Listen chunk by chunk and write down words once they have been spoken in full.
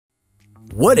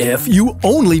What if you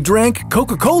only drank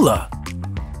Coca-Cola?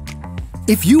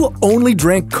 If you only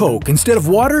drank Coke instead of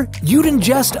water, you'd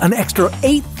ingest an extra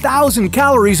 8,000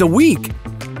 calories a week.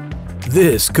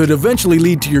 This could eventually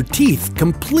lead to your teeth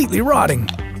completely rotting.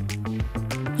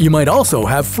 You might also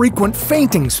have frequent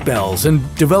fainting spells and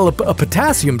develop a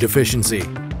potassium deficiency.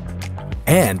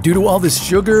 And due to all this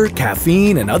sugar,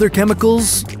 caffeine, and other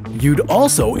chemicals, you'd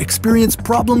also experience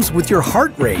problems with your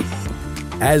heart rate.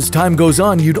 As time goes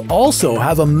on, you'd also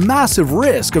have a massive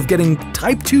risk of getting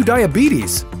type 2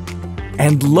 diabetes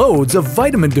and loads of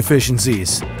vitamin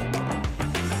deficiencies.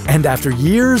 And after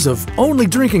years of only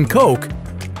drinking Coke,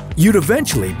 you'd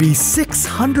eventually be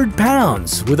 600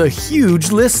 pounds with a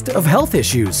huge list of health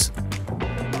issues.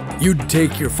 You'd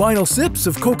take your final sips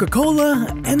of Coca-Cola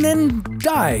and then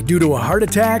die due to a heart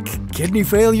attack, kidney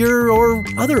failure, or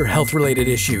other health-related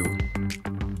issue.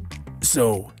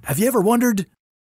 So, have you ever wondered,